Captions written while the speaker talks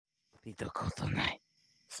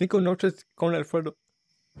5 noches con el fuego.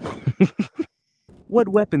 What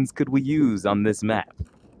weapons could we use on this map?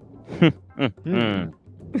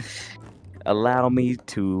 Allow me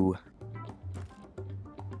to...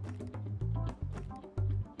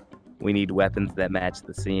 We need weapons that match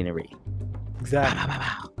the scenery.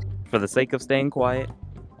 Exactly. For the sake of staying quiet,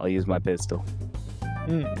 I'll use my pistol.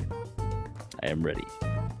 I am ready.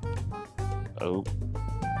 Oh.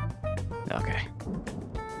 Okay.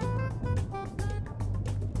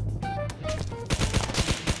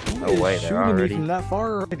 Oh wait, they're already shooting me from that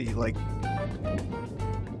far already, like.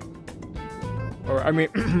 Or I mean,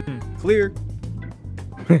 clear.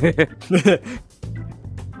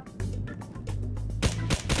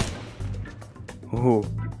 Ooh.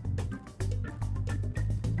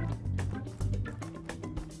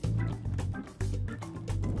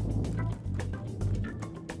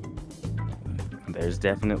 There's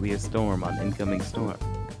definitely a storm on incoming storm.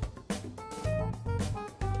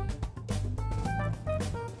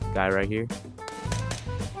 Guy right here.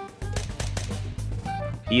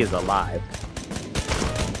 He is alive.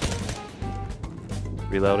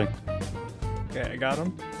 Reloading. Okay, I got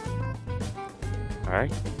him.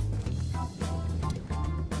 Alright.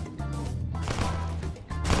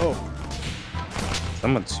 Oh.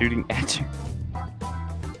 Someone's shooting at you.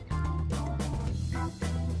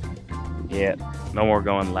 Yeah, no more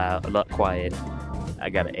going loud, quiet. I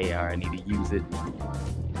got an AR, I need to use it.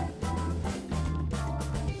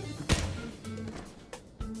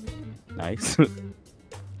 Nice.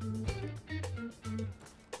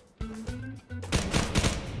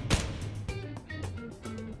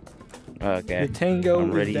 Okay. The tango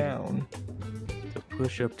I'm ready is down. to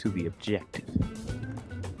push up to the objective.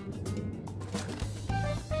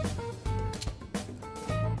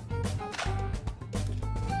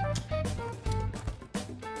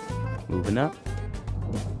 Moving up.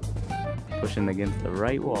 Pushing against the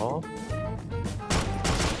right wall.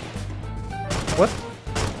 What?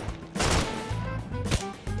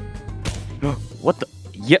 What the?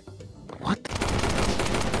 Yep. What?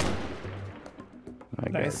 I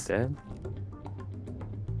Nice. guess dead.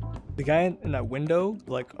 The guy in that window,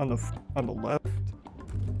 like on the left.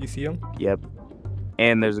 You see him? Yep.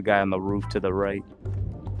 And there's a guy on the roof to the right.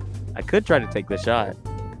 I could try to take the shot.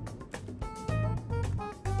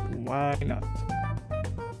 Why not?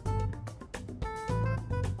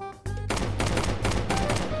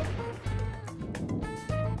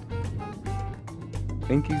 I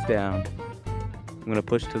think he's down. I'm gonna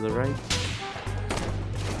push to the right.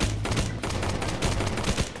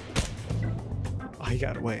 Oh, he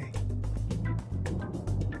got away.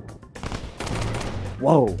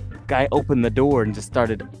 Whoa! Guy opened the door and just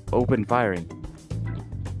started open firing.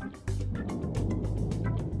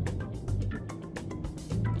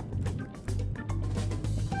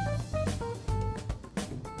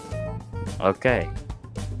 Okay.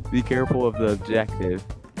 Be careful of the objective.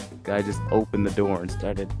 Guy just opened the door and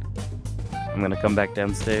started. I'm gonna come back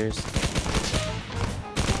downstairs.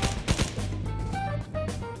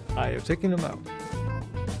 I have taken him out.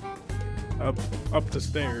 Up the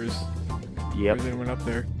stairs. Yep. There's anyone up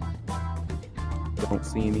there? Don't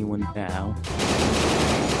see anyone now.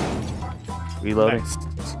 Reloading. Nice.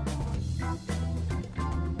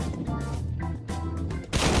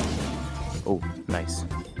 Oh, nice.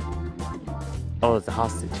 Oh, it's a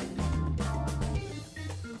hostage.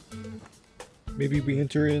 Maybe we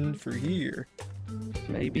enter in for here.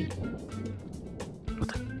 Maybe. What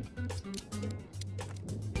the?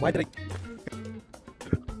 Why did I?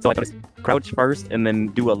 So I just crouch first and then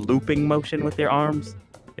do a looping motion with your arms.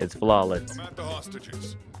 It's flawless. I'm at the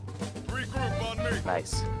hostages. Regroup on me.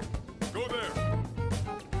 Nice. Go there.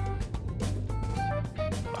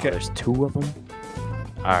 Oh, there's two of them?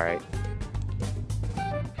 Alright.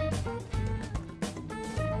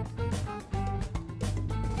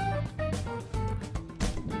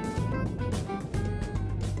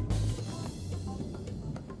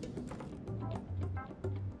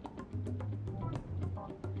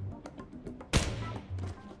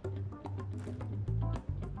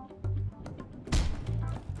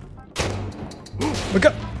 Look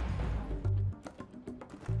up!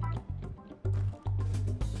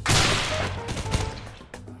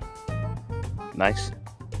 Nice.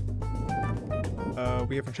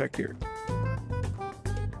 We haven't checked here.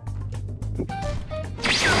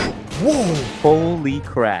 Whoa! Holy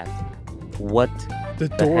crap. What The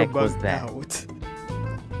the door heck was bugged that? out.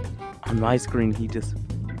 On my screen, he just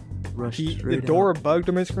rushed The straight door out. bugged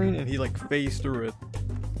on my screen and he like phased through it.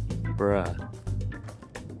 Bruh.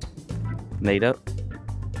 Nade up.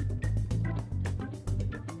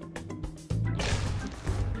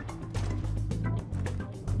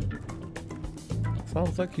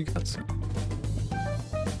 Sounds like you got some.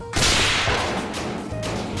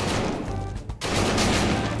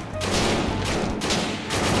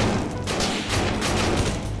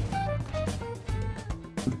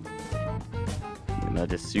 And I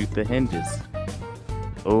just shoot the hinges.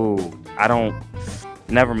 Oh, I don't.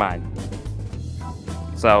 Never mind.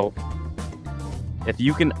 So, if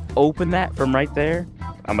you can open that from right there,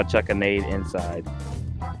 I'm gonna chuck a nade inside.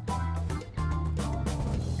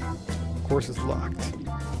 Of course, it's locked.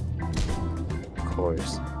 Of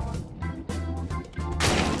course.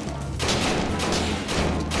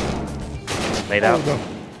 Laid out. No.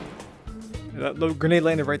 That little grenade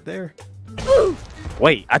landed right there.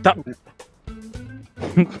 Wait, I thought.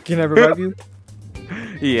 Can I revive you?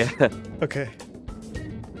 Yeah. Okay.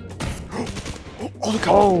 Oh,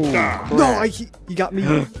 God. Oh, No, he got me.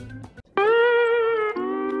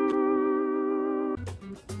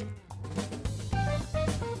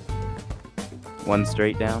 One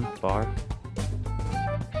straight down, bar.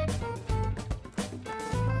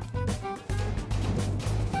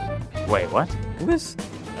 Wait, what? This?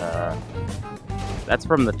 That's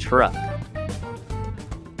from the truck.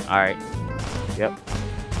 Alright. Yep.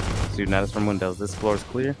 Shooting at us from windows. This floor is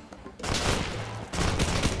clear.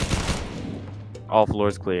 All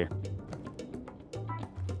floors clear.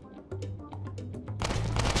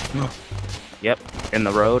 Yep, in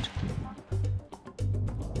the road.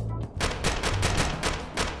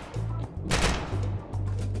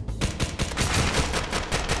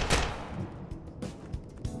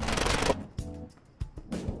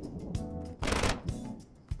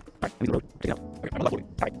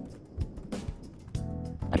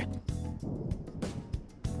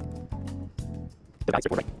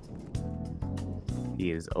 He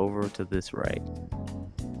is over to this right.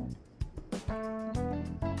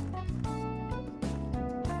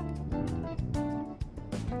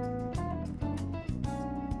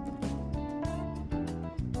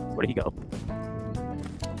 Where did he go?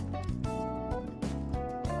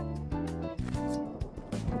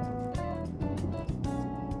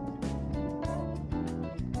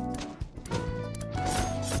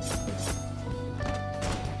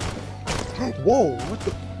 Whoa, what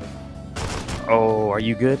the? Oh, are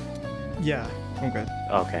you good? Yeah, I'm good.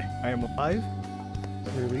 Okay. I am alive.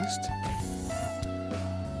 Released.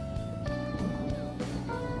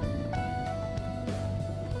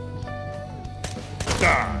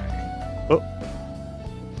 Die! Oh.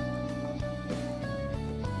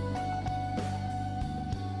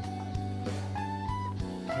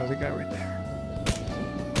 How's the guy right there?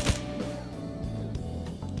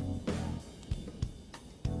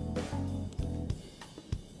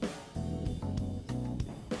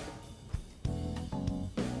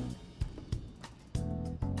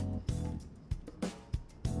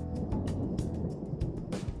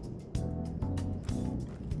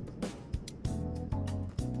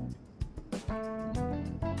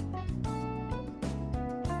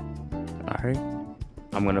 Alright.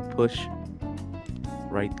 I'm gonna push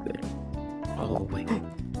right there. Oh, wait.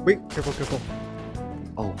 Wait, careful, careful.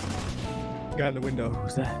 Oh, Guy in the window.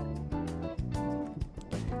 who's that?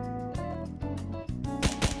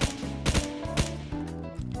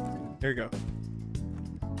 Here you go.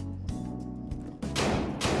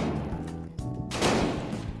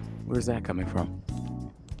 Where's that coming from?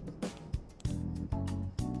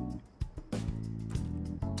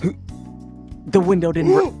 The window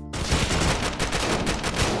didn't work.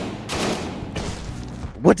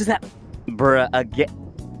 What does that? Bruh, again.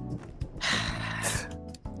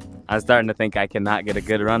 I'm starting to think I cannot get a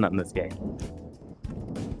good run on this game.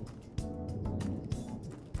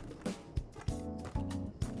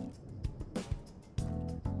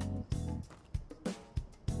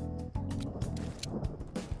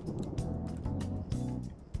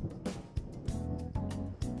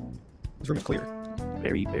 This room is clear.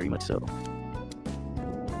 Very, very much so.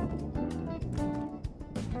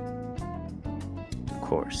 Of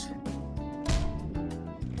course.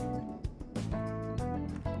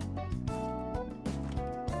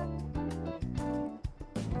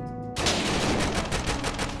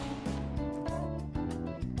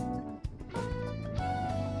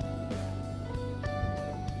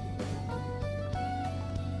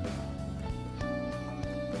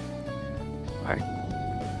 All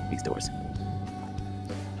right, these doors.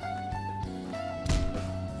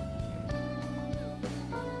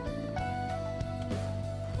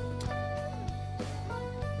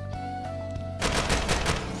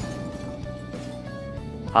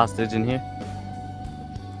 Hostage in here?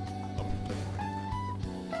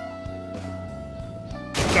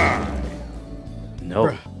 Die! No.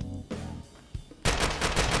 Bruh.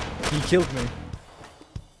 He killed me.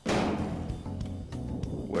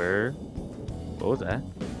 Where? What was that?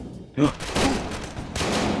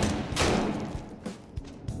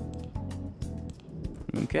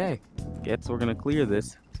 Okay. Guess we're gonna clear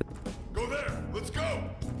this. Go there. Let's go.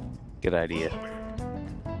 Good idea.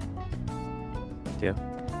 Yeah.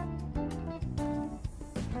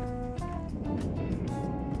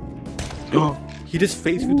 He just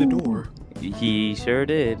faced through the door. He sure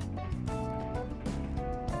did.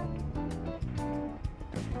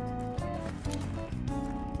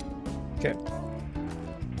 Okay.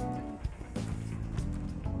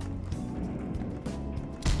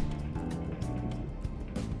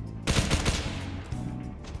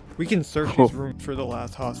 We can search these rooms for the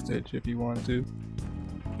last hostage if you want to.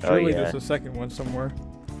 Surely yeah. there's a second one somewhere.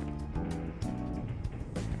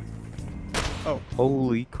 Oh,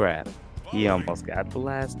 Holy crap. He almost got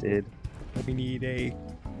blasted. we need a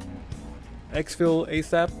exfil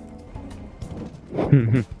ASAP.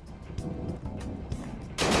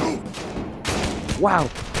 Wow.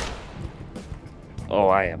 Oh,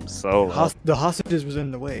 I am so low. The hostages was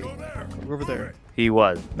in the way. Go there. Go over there. He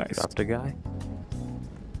was. Nice. Dropped a guy.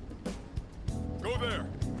 Go there.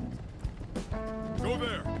 Go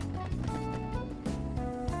there.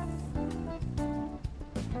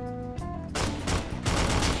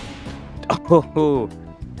 Oh,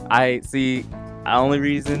 I see. The only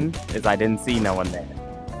reason is I didn't see no one there.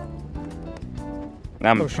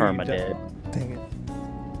 I'm Oh, sure, you perma-dead. Dang it.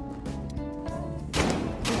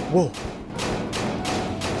 Whoa.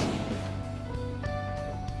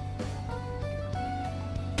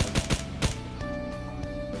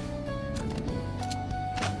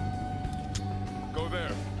 Go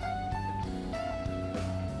there.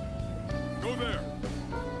 Go there.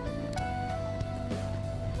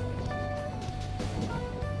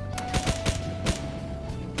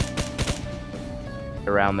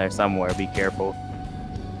 Around there somewhere. Be careful.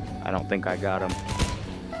 I don't think I got him.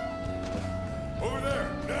 Over there.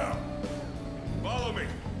 Now. Follow me.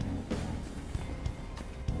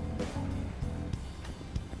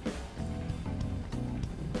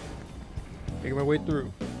 Making my way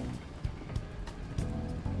through.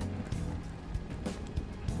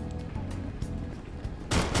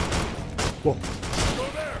 Whoa. Go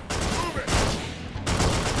there. Move it.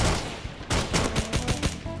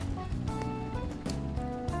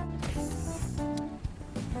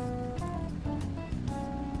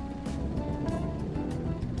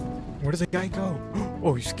 Where does the guy go?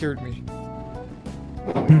 Oh, he scared me.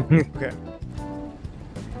 Okay.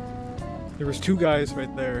 There was two guys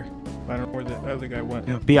right there. I don't know where the other guy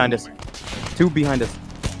went. Behind us. Two behind us.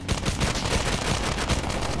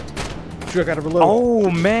 Shoot, I gotta reload. Oh,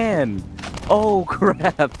 man. Oh,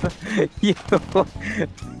 crap. Yo.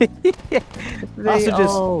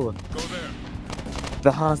 Hostages. Go there.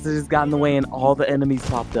 The hostages got in the way and all the enemies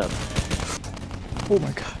popped up. Oh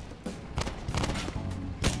my god.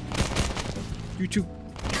 You two,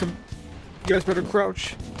 come. You guys better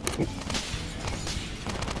crouch.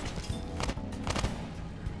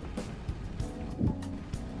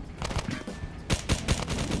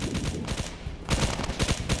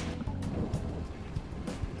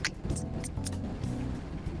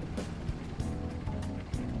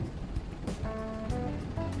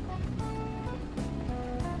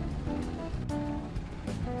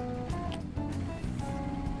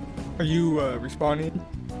 Are you respawning?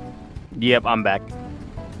 Yep, I'm back.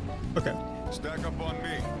 Okay. Stack up on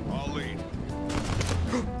me. I'll lead.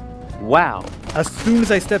 Wow. As soon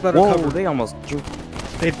as I step out of Whoa, cover, they almost...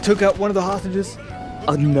 they took out one of the hostages.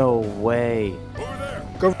 Oh, no way. Over there.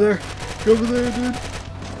 Go over there. Go over there, dude.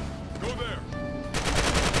 Go there.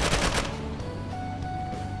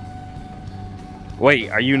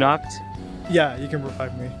 Wait, are you knocked? Yeah, you can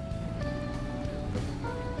revive me.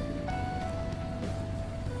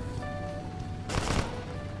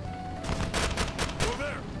 Go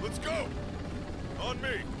there. Let's go. On me.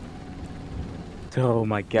 Oh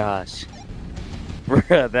my gosh.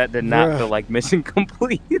 Bruh, that did not Bruh. feel like mission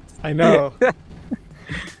complete. I know. You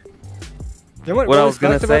know what What I really was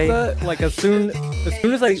gonna sucked say- about that? Like as soon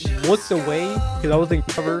as I looked away, because I was in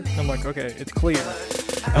cover, I'm like, okay, it's clear.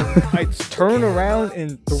 I turn around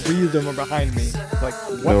and 3 of them are behind me. Like,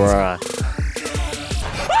 what? Bruh.